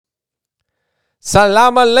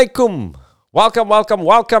Salam alaikum.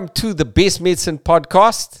 Welcome to the Best Medicine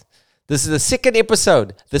Podcast. This is the second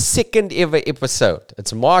second ever episode.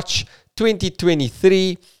 It's March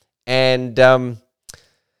 2023, and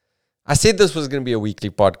I said this was going to be a weekly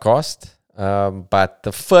podcast, but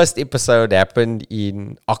the first episode happened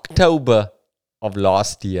in October of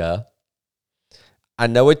last year. I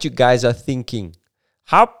know what you guys are thinking.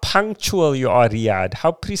 How punctual you are, Riyadh.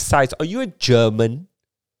 How precise. Are you a German?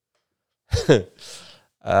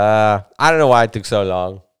 I don't know why it took so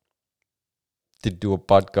long to do a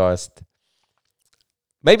podcast.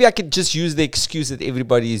 Maybe I could just use the excuse that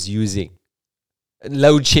everybody is using.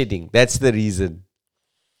 Load shedding. That's the reason.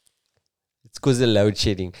 It's because of load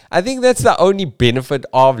shedding. I think that's the only benefit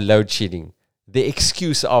of load shedding. The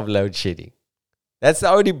excuse of load shedding. That's the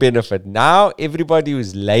only benefit. Now everybody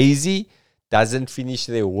who's lazy, doesn't finish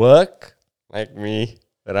their work, like me,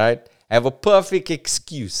 right? Have a perfect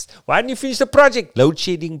excuse. Why didn't you finish the project? Load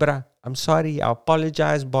shedding, bruh. I'm sorry. I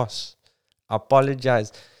apologize, boss. I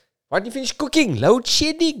apologize. Why didn't you finish cooking? Load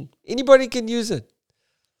shedding. Anybody can use it.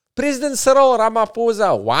 President Cyril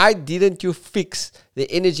Ramaphosa, why didn't you fix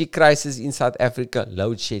the energy crisis in South Africa?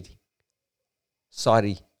 Load shedding.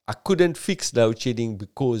 Sorry. I couldn't fix load shedding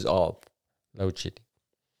because of load shedding.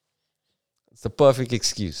 It's the perfect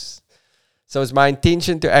excuse. So it's my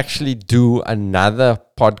intention to actually do another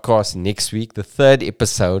podcast next week, the third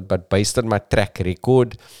episode, but based on my track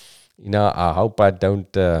record, I hope I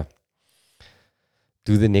don't do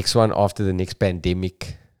the next one after the next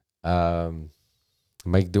pandemic.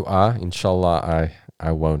 Make dua, inshallah,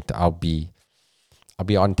 I won't. I'll be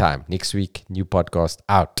on time. Next week, new podcast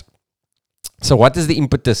out. So what is the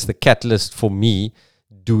impetus, the catalyst for me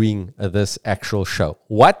doing this actual show?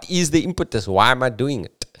 What is the impetus? Why am I doing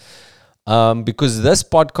it? Because this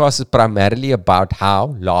podcast is primarily about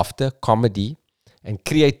how laughter, comedy, and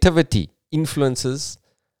creativity influences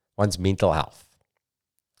one's mental health,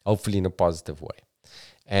 hopefully in a positive way.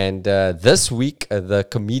 And this week, the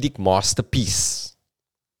comedic masterpiece,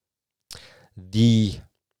 the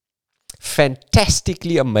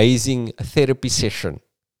fantastically amazing therapy session,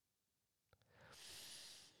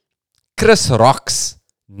 Chris Rock's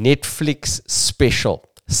Netflix special,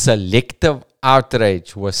 Selective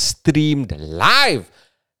Outrage, was streamed live,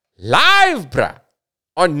 bruh,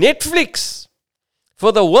 on Netflix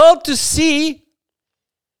for the world to see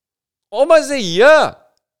almost a year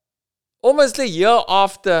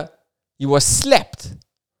after he was slapped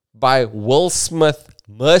by Will Smith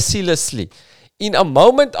mercilessly in a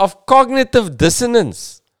moment of cognitive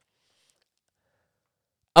dissonance.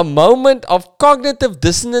 A moment of cognitive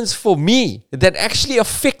dissonance for me that actually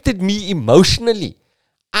affected me emotionally.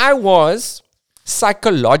 I was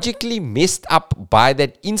psychologically messed up by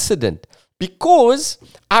that incident because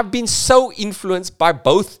I've been so influenced by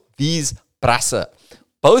both these brassa.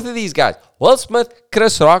 Both of these guys, Will Smith,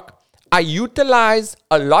 Chris Rock. I utilize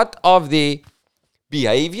a lot of their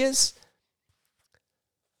behaviors,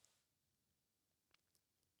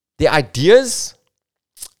 their ideas,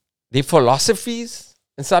 their philosophies,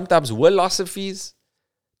 and sometimes philosophies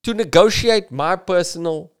to negotiate my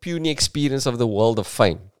personal puny experience of the world of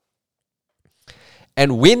fame.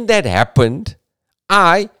 And when that happened,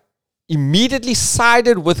 I immediately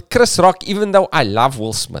sided with Chris Rock, even though I love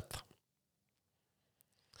Will Smith.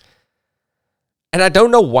 And I don't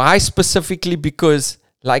know why specifically, because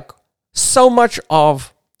so much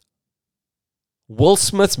of Will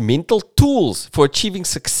Smith's mental tools for achieving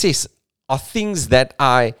success are things that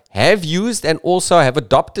I have used and also have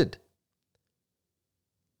adopted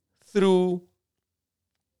through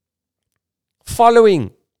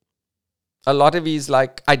following a lot of his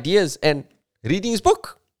ideas and reading his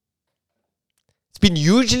book. It's been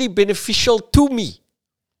hugely beneficial to me,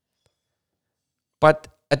 but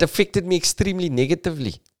it affected me extremely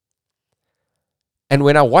negatively. And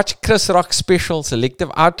when I watched Chris Rock's special, Selective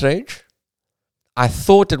Outrage, I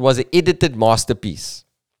thought it was an edited masterpiece.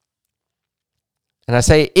 And I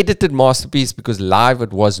say edited masterpiece because live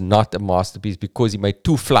it was not a masterpiece, because he made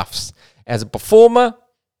two fluffs. As a performer,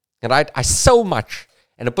 right,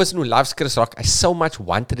 and a person who loves Chris Rock, I so much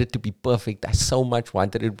wanted it to be perfect. I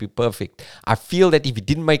feel that if he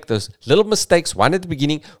didn't make those little mistakes, one at the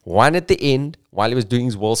beginning, one at the end, while he was doing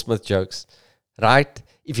his Will Smith jokes, right?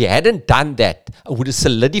 If he hadn't done that, I would have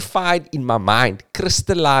solidified in my mind,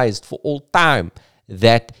 crystallized for all time,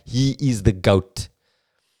 that he is the GOAT.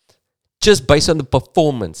 Just based on the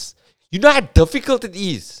performance. You know how difficult it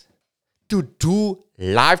is to do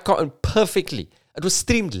live content perfectly. It was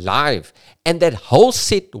streamed live, and that whole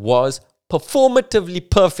set was performatively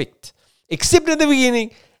perfect, except at the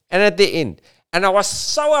beginning and at the end. And I was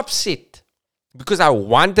so upset because I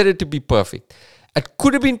wanted it to be perfect. It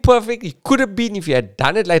could have been perfect. It could have been if he had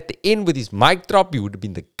done it like at the end with his mic drop, he would have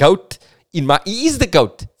been the GOAT. He is the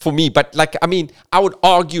GOAT for me. But I would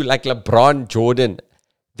argue like LeBron Jordan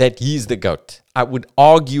that he's the GOAT. I would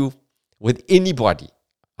argue with anybody.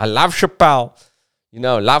 I love Chappelle,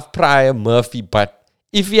 love Pryor, Murphy. But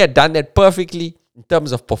if he had done that perfectly in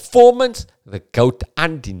terms of performance, the GOAT,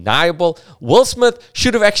 undeniable. Will Smith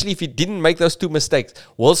should have actually, if he didn't make those two mistakes,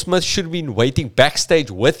 Will Smith should have been waiting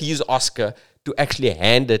backstage with his Oscar to actually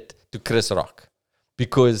hand it to Chris Rock,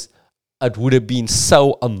 because it would have been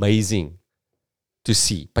so amazing to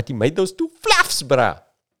see. But he made those two fluffs, bruh.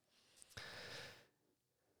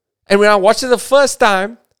 And when I watched it the first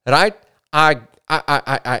time, right, I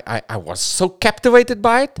was so captivated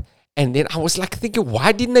by it. And then I was like thinking,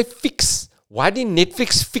 why didn't Netflix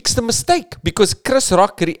fix the mistake? Because Chris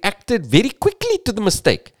Rock reacted very quickly to the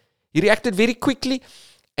mistake. He reacted very quickly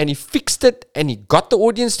and he fixed it and he got the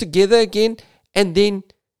audience together again and then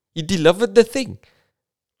he delivered the thing.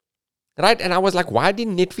 Right? And I was like, why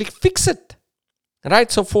didn't Netflix fix it? Right?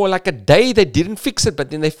 So for like a day they didn't fix it,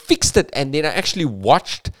 but then they fixed it, and then I actually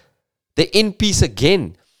watched the end piece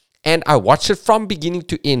again. And I watched it from beginning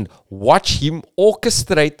to end. Watch him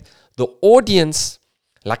orchestrate the audience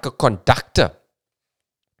like a conductor,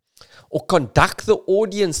 or conduct the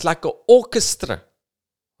audience like an orchestra,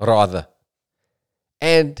 rather.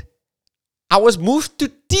 And I was moved to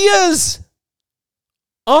tears.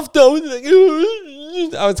 After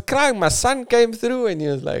I was crying. My son came through and he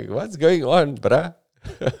was like, what's going on, bruh?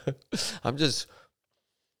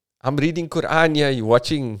 I'm reading Quran here. You're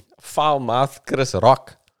watching foul-mouthed Chris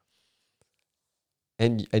Rock.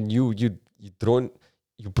 And you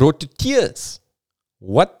brought to tears.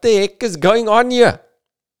 What the heck is going on here?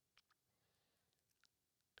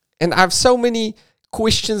 And I have so many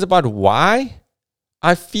questions about why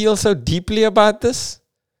I feel so deeply about this.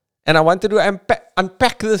 And I wanted to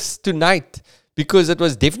unpack this tonight because it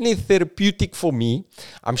was definitely therapeutic for me.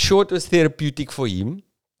 I'm sure it was therapeutic for him.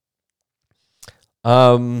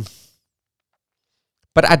 But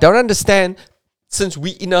I don't understand, since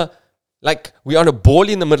we're on a ball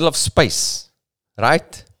in the middle of space,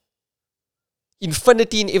 right?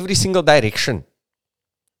 Infinity in every single direction.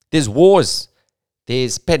 There's wars.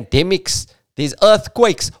 There's pandemics. There's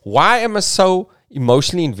earthquakes. Why am I so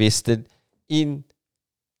emotionally invested in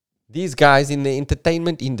these guys in the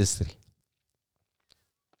entertainment industry?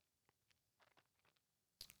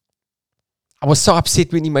 I was so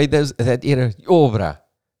upset when he made that error. Oh, bruh.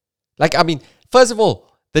 First of all,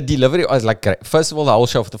 the delivery was like great. First of all, the whole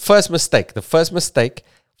show. The first mistake. First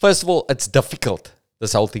of all, it's difficult.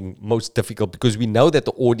 This whole thing, most difficult, because we know that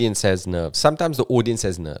the audience has nerves. Sometimes the audience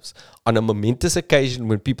has nerves. On a momentous occasion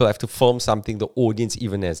when people have to film something, the audience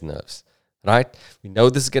even has nerves. Right? We know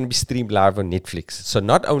this is going to be streamed live on Netflix. So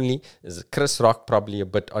not only is Chris Rock probably a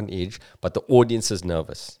bit on edge, but the audience is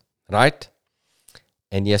nervous. Right?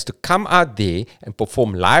 And he has to come out there and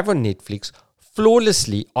perform live on Netflix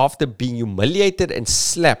flawlessly after being humiliated and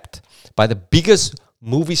slapped by the biggest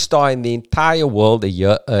movie star in the entire world a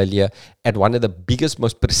year earlier at one of the biggest,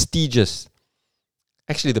 most prestigious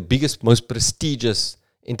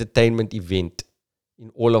entertainment event in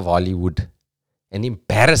all of Hollywood. And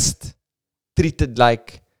embarrassed, treated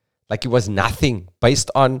like it was nothing, based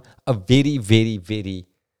on a very, very, very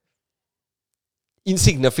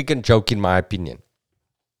insignificant joke, in my opinion.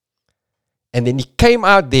 And then he came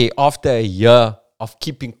out there after a year of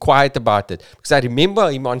keeping quiet about it. Because I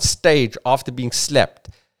remember him on stage after being slapped.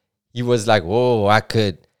 He was like, whoa,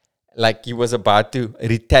 he was about to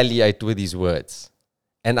retaliate with his words.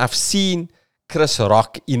 And I've seen Chris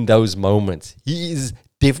Rock in those moments. He is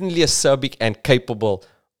definitely acerbic and capable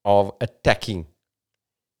of attacking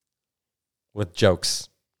with jokes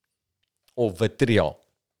or vitriol.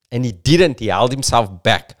 And he didn't. He held himself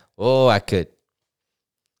back. Oh, I could.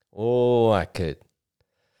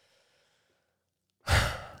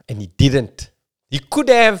 And he didn't. He could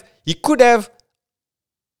have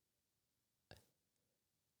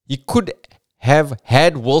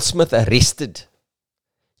had Will Smith arrested.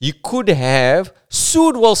 He could have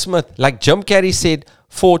sued Will Smith, like Jim Carrey said,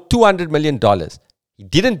 for $200 million. He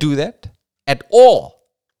didn't do that at all.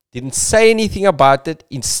 Didn't say anything about it.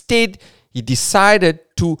 Instead, he decided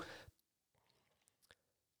to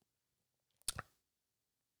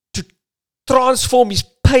transform his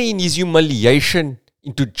pain, his humiliation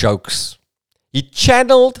into jokes. He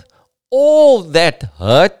channeled all that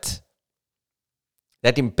hurt,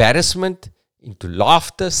 that embarrassment, into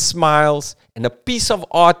laughter, smiles, and a piece of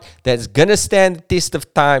art that's going to stand the test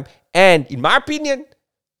of time. And in my opinion,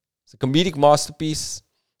 it's a comedic masterpiece,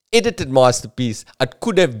 edited masterpiece. It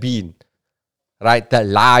could have been right? The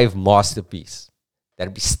live masterpiece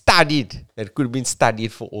that be studied, that could have been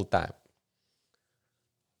studied for all time.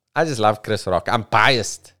 I just love Chris Rock. I'm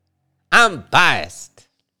biased.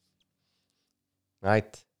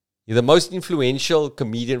 Right? You're the most influential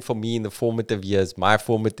comedian for me in the formative years, my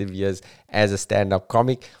formative years as a stand-up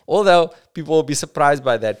comic. Although people will be surprised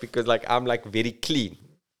by that because like I'm like very clean.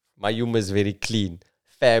 My humor is very clean.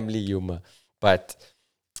 Family humor. But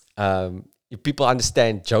if people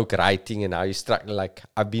understand joke writing and how you struggle, like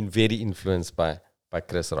I've been very influenced by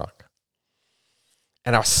Chris Rock.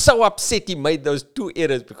 And I was so upset he made those 2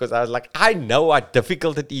 errors because I was like, I know how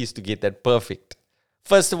difficult it is to get that perfect.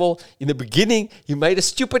 First of all, in the beginning, he made a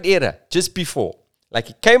stupid error just before. Like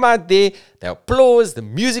he came out there, the applause, the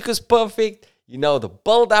music was perfect. You know, the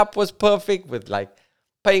build-up was perfect with like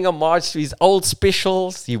paying homage to his old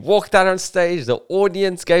specials. He walked out on stage. The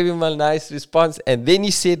audience gave him a nice response. And then he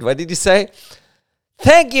said, what did he say?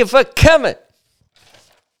 Thank you for coming.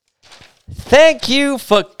 Thank you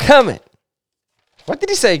for coming. What did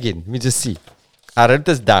he say again? Let me just see. I wrote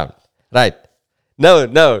this down. Right.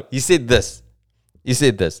 No. He said this.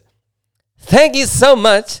 Thank you so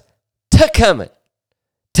much for coming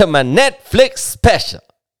to my Netflix special.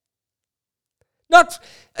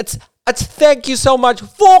 It's thank you so much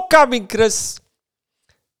for coming, Chris.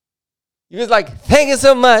 He was like, thank you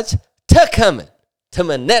so much for coming to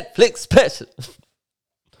my Netflix special.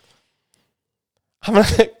 I'm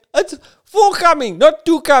like, it's for coming, not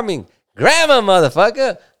to coming. Grammar,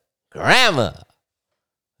 motherfucker. Grammar.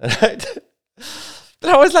 Right? But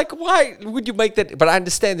I was like, why would you make that? But I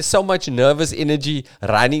understand there's so much nervous energy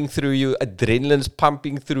running through you, adrenaline's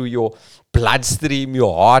pumping through your bloodstream,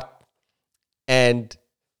 your heart. And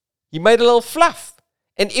he made a little fluff.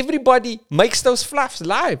 And everybody makes those fluffs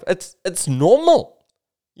live. It's normal.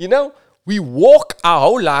 You know, we walk our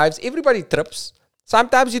whole lives. Everybody trips.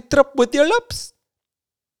 Sometimes you trip with your lips.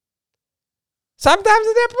 Sometimes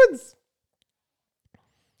it happens.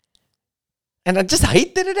 And I just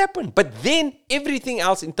hate that it happened. But then everything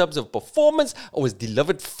else in terms of performance was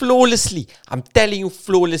delivered flawlessly. I'm telling you,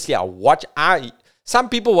 flawlessly. Some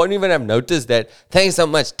people won't even have noticed that. Thanks so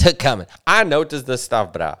much to coming. I noticed this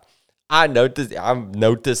stuff, brah. I've noticed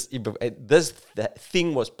that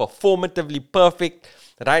thing was performatively perfect,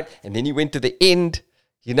 right? And then he went to the end,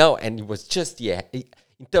 you know, and it was just,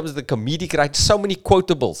 in terms of the comedic, right? So many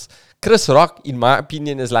quotables. Chris Rock, in my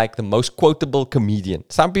opinion, is like the most quotable comedian.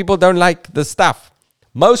 Some people don't like the stuff.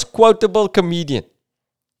 Most quotable comedian.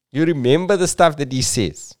 You remember the stuff that he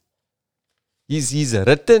says. He's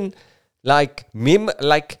written like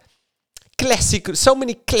classic, so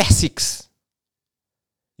many classics.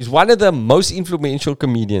 He's one of the most influential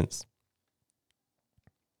comedians.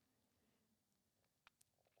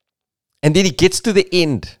 And then he gets to the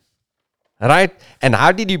end. Right? And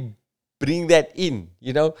how did he bring that in?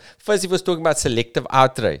 You know, first he was talking about selective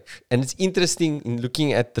outrage. And it's interesting in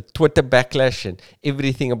looking at the Twitter backlash and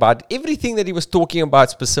everything that he was talking about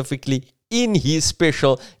specifically in his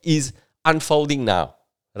special is unfolding now,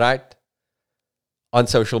 right? On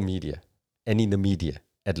social media and in the media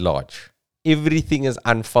at large. Everything is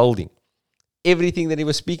unfolding. Everything that he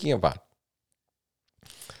was speaking about.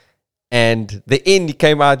 And the end, he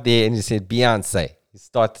came out there and he said, Beyonce. He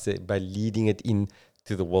started by leading it into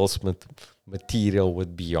the Will Smith material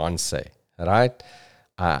with Beyonce, right?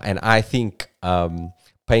 And I think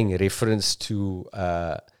paying reference to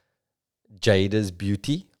Jada's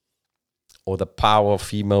beauty or the power of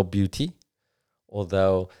female beauty,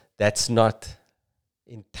 although that's not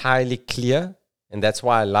entirely clear. And that's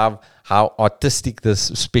why I love how artistic this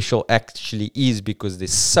special actually is, because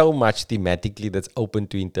there's so much thematically that's open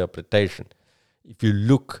to interpretation. If you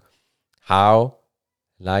look how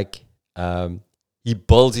he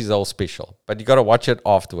builds his whole special, but you got to watch it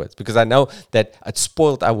afterwards, because I know that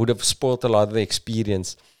I would have spoiled a lot of the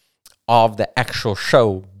experience of the actual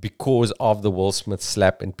show because of the Will Smith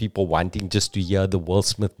slap and people wanting just to hear the Will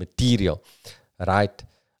Smith material, right?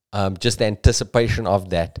 Just the anticipation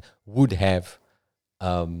of that would have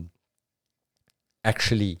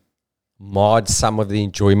actually marred some of the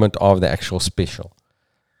enjoyment of the actual special.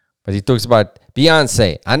 But he talks about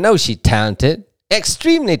Beyonce. I know she's talented.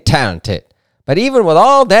 Extremely talented, but even with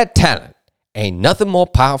all that talent, ain't nothing more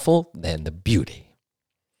powerful than the beauty.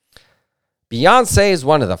 Beyonce is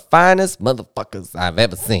one of the finest motherfuckers I've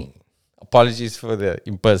ever seen. Apologies for the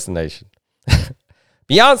impersonation.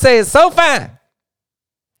 Beyonce is so fine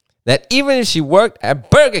that even if she worked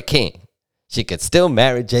at Burger King, she could still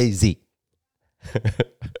marry Jay-Z.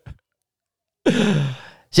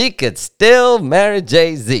 She could still marry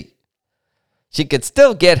Jay-Z. She could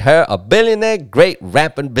still get her a billionaire, great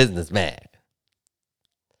rapping businessman.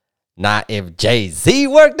 Now, if Jay-Z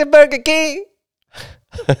worked at Burger King,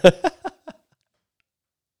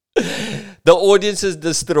 the audience is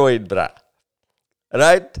destroyed, bruh.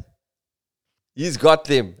 Right? He's got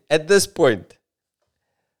them at this point.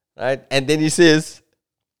 Right? And then he says,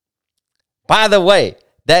 by the way,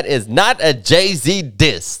 that is not a Jay-Z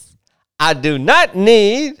diss. I do not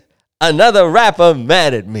need another rapper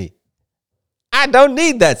mad at me. I don't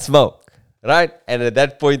need that smoke. Right? And at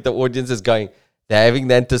that point, the audience is going, they're having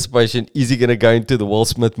the anticipation, is he going to go into the Will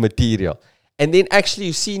Smith material? And then actually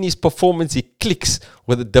you see in his performance, he clicks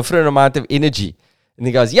with a different amount of energy. And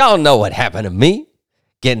he goes, y'all know what happened to me.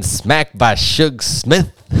 Getting smacked by Suge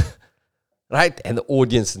Smith. Right? And the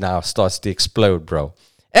audience now starts to explode, bro.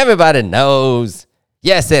 Everybody knows.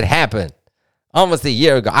 Yes, it happened. Almost a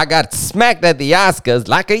year ago. I got smacked at the Oscars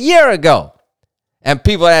like a year ago. And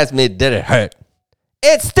people ask me, did it hurt?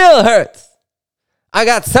 It still hurts. I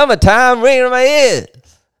got summertime ringing in my ears.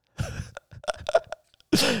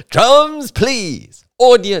 Drums, please.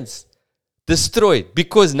 Audience destroyed.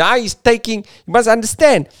 Because now he's taking, you must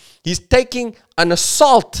understand, he's taking an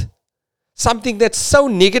assault, something that's so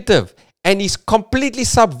negative, and he's completely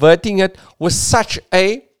subverting it with such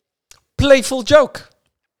a playful joke.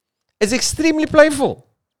 It's extremely playful.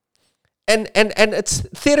 And it's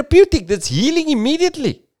therapeutic. That's healing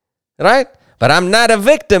immediately. Right? But I'm not a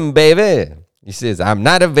victim, baby. He says, I'm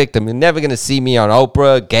not a victim. You're never going to see me on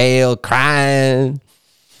Oprah, Gail, crying.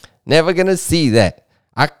 Never going to see that.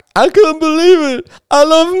 I can't believe it. I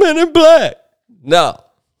love Men in Black. No.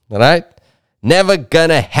 Right? Never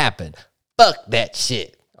gonna happen. Fuck that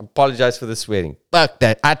shit. I apologize for the swearing. Fuck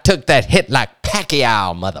that. I took that hit like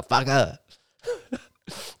Pacquiao, motherfucker.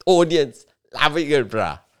 Audience, loving it,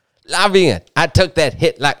 bruh. Loving it. I took that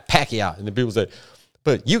hit like Pacquiao. And the people say,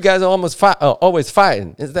 but you guys are always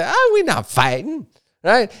fighting. It's like, we're not fighting.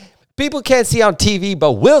 Right? People can't see on TV,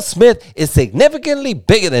 but Will Smith is significantly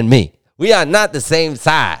bigger than me. We are not the same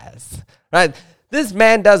size. Right? This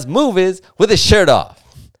man does movies with his shirt off.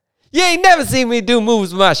 You ain't never seen me do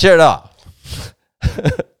moves with my shirt off.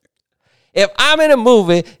 If I'm in a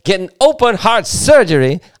movie getting open heart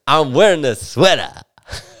surgery, I'm wearing a sweater.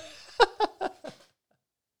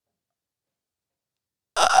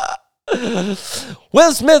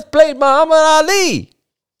 Will Smith played Muhammad Ali.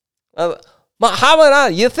 Muhammad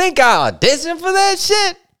Ali, you think I auditioned for that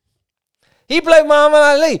shit? He played Muhammad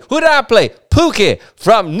Ali. Who did I play? Pookie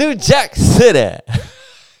from New Jack City.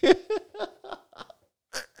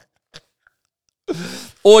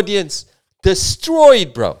 Audience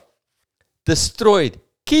destroyed, bro. Destroyed.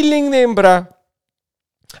 Killing them, bro.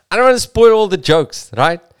 I don't want to spoil all the jokes,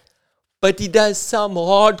 right? But he does some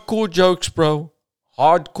hardcore jokes, bro.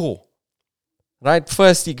 Hardcore. Right?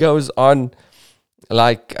 First, he goes on,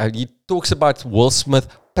 like, he talks about Will Smith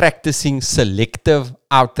practicing selective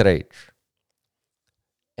outrage.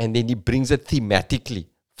 And then he brings it thematically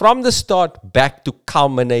from the start back to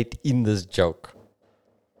culminate in this joke.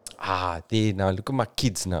 There now. Look at my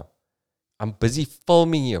kids now. I'm busy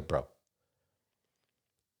filming here, bro.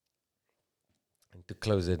 And to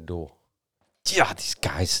close that door. Yeah, these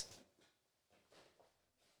guys.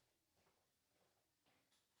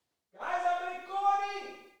 Guys, I'm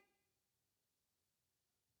recording.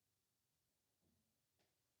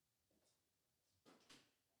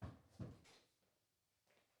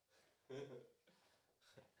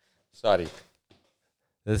 Sorry.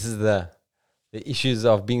 This is the issues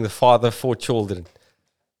of being the father of 4 children.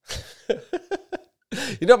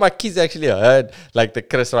 You know, my kids actually heard like the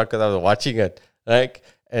Chris Rock because I was watching it, right?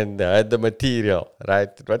 And heard the material, right?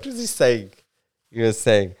 What was he saying? He was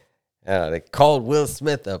saying, they called Will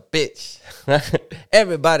Smith a bitch.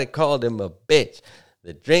 Everybody called him a bitch.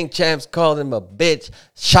 The Drink Champs called him a bitch.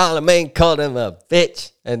 Charlemagne called him a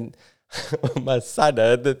bitch. And my son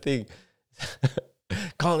heard the thing.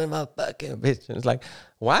 Called him a fucking bitch. And it's like,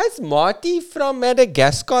 why is Marty from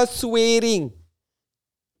Madagascar swearing?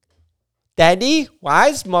 Daddy, why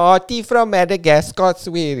is Marty from Madagascar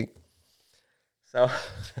swearing? So,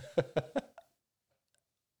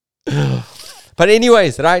 but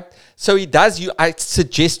anyways, right? So he does. I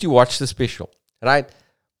suggest you watch the special, right?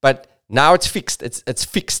 But now it's fixed. It's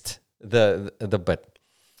fixed the bit.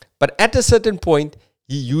 But at a certain point,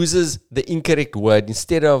 he uses the incorrect word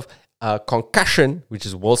instead of concussion, which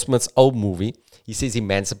is Will Smith's old movie. He says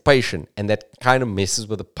emancipation, and that kind of messes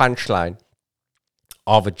with the punchline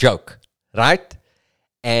of a joke, right?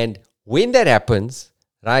 And when that happens,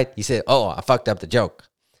 right, he said, oh, I fucked up the joke.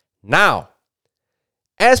 Now,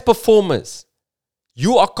 as performers,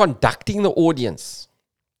 you are conducting the audience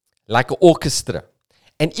like an orchestra.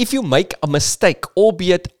 And if you make a mistake,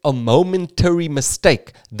 albeit a momentary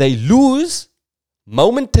mistake, they lose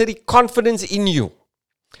momentary confidence in you.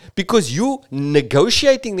 Because you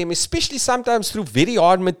negotiating them, especially sometimes through very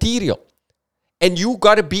hard material. And you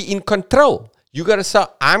got to be in control. You got to say,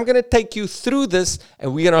 I'm going to take you through this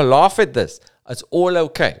and we're going to laugh at this. It's all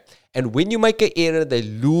okay. And when you make an error, they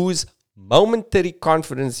lose momentary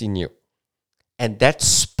confidence in you. And that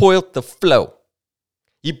spoiled the flow.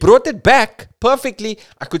 He brought it back perfectly.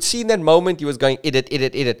 I could see in that moment he was going, edit.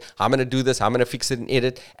 I'm going to do this. I'm going to fix it and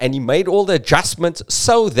edit. And he made all the adjustments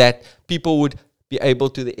so that people would be able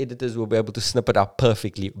to, the editors will be able to snip it out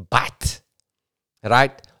perfectly. But,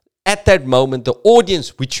 right, at that moment, the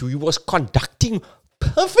audience, which he was conducting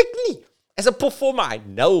perfectly as a performer, I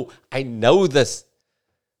know this,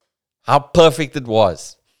 how perfect it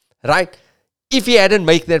was, right? If he hadn't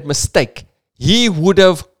made that mistake, he would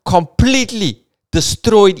have completely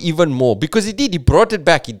destroyed even more, because he did. He brought it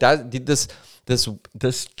back. He did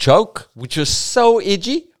this joke, which was so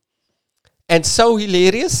edgy and so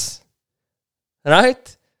hilarious,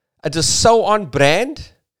 right? It was so on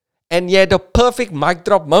brand, and he had a perfect mic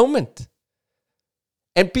drop moment.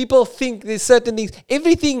 And people think there's certain things,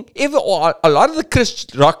 or a lot of the Chris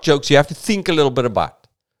Rock jokes you have to think a little bit about.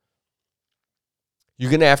 You're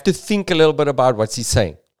going to have to think a little bit about what he's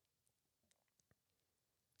saying.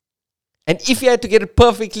 And if he had to get it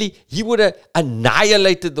perfectly, he would have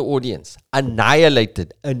annihilated the audience.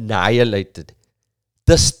 Annihilated.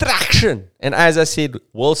 Distraction. And as I said,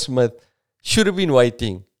 Will Smith should have been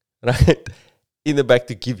waiting, right, in the back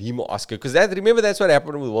to give him an Oscar. Because remember, that's what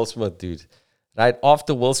happened with Will Smith, dude. Right?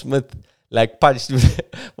 After Will Smith, punched him,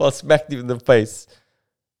 smacked him in the face.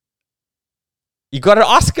 He got an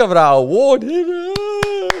Oscar, bro, award.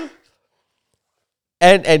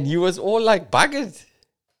 And he was all buggered.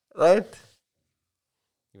 Right?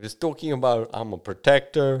 He was talking about, I'm a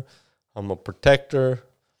protector. Denzel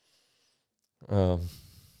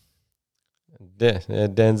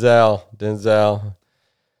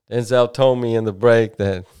told me in the break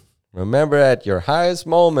that, remember, at your highest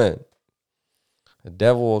moment, the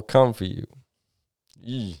devil will come for you.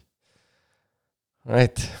 Eee.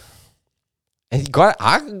 Right? And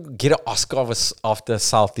I get an Oscar after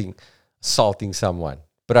assaulting someone.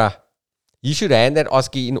 Brah. You should hand that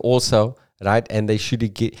Oscar in also, right? And they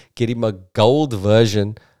should get him a gold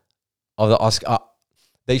version of the Oscar.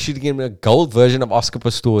 They should give him a gold version of Oscar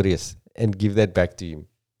Pistorius and give that back to him.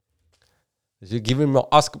 They should give him an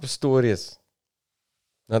Oscar Pistorius,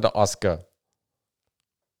 not an Oscar.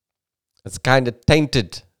 It's kind of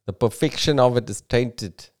tainted. The perfection of it is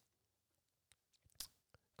tainted.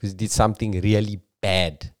 Because he did something really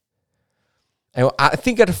bad. And I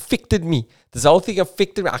think it affected me. This whole thing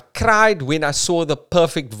affected me. I cried when I saw the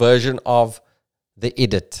perfect version of the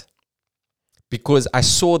edit. Because I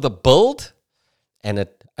saw the build and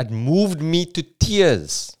it moved me to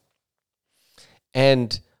tears.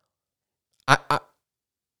 And I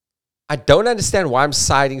don't understand why I'm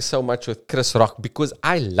siding so much with Chris Rock, because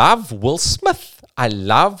I love Will Smith. I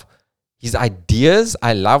love his ideas.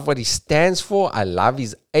 I love what he stands for. I love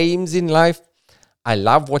his aims in life. I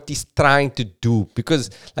love what he's trying to do,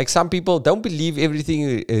 because some people don't believe everything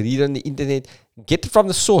you read on the internet. Get it from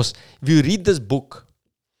the source. If you read this book,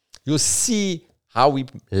 you'll see how he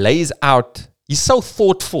lays out. He's so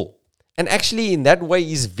thoughtful. And actually, in that way,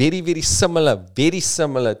 he's very, very similar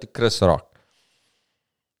to Chris Rock.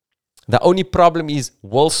 The only problem is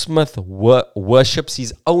Will Smith worships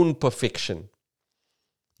his own perfection.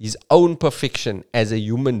 His own perfection as a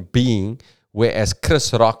human being, whereas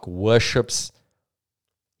Chris Rock worships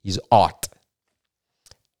his art.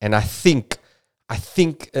 And I think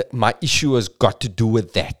my issue has got to do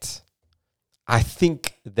with that. I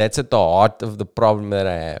think that's at the heart of the problem that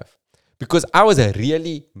I have. Because I was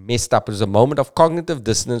really messed up. It was a moment of cognitive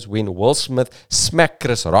dissonance when Will Smith smacked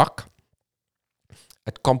Chris Rock.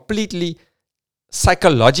 It completely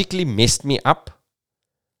psychologically messed me up.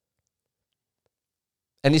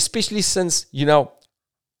 And especially since,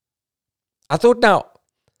 I thought now,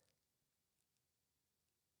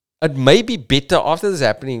 it may be better after this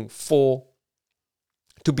happening to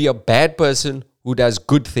be a bad person who does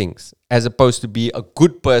good things, as opposed to be a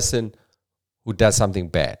good person who does something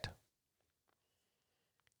bad.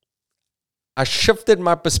 I shifted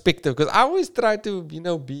my perspective, because I always try to,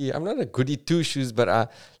 I'm not a goody two shoes, but I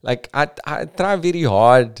try very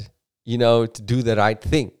hard, to do the right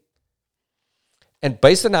thing. And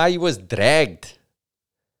based on how he was dragged,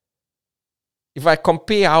 if I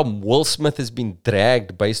compare how Will Smith has been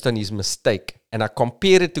dragged based on his mistake, and I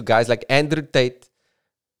compare it to guys like Andrew Tate,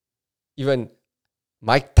 even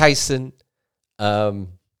Mike Tyson, Donald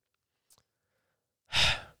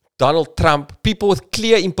Trump, people with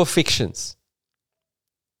clear imperfections,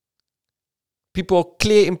 People are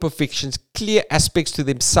clear imperfections, clear aspects to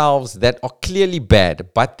themselves that are clearly bad,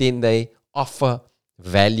 but then they offer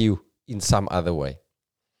value in some other way.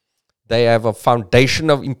 They have a foundation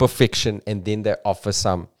of imperfection and then they offer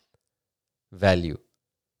some value.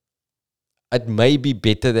 It may be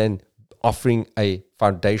better than offering a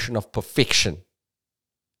foundation of perfection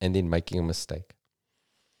and then making a mistake.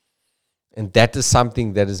 And that is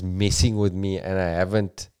something that is messing with me, and I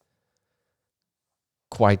haven't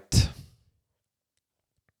quite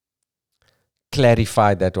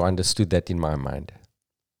clarified that or understood that in my mind.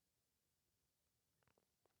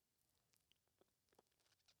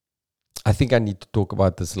 I think I need to talk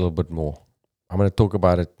about this a little bit more. I'm going to talk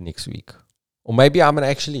about it next week. Or maybe I'm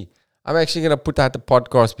actually going to put out the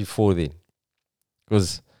podcast before then.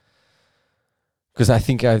 Because I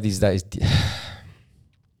think I have these days.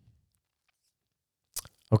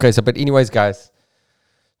 Okay, so but anyways, guys,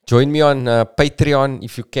 join me on Patreon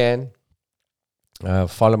if you can.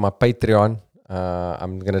 Follow my Patreon.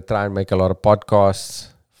 I'm going to try and make a lot of podcasts.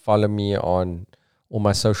 Follow me on all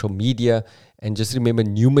my social media. And just remember,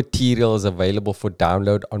 new material is available for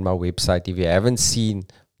download on my website. If you haven't seen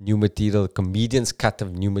new material, Comedian's Cut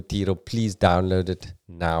of new material, please download it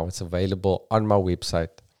now. It's available on my website.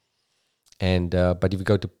 And but if you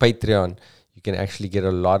go to Patreon, you can actually get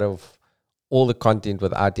a lot of all the content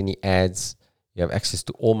without any ads. You have access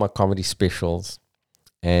to all my comedy specials.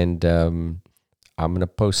 And I'm going to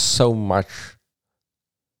post so much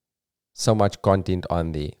content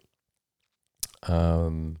on there.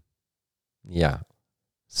 Yeah.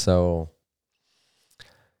 So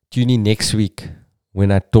tune in next week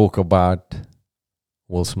when I talk about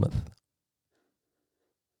Will Smith.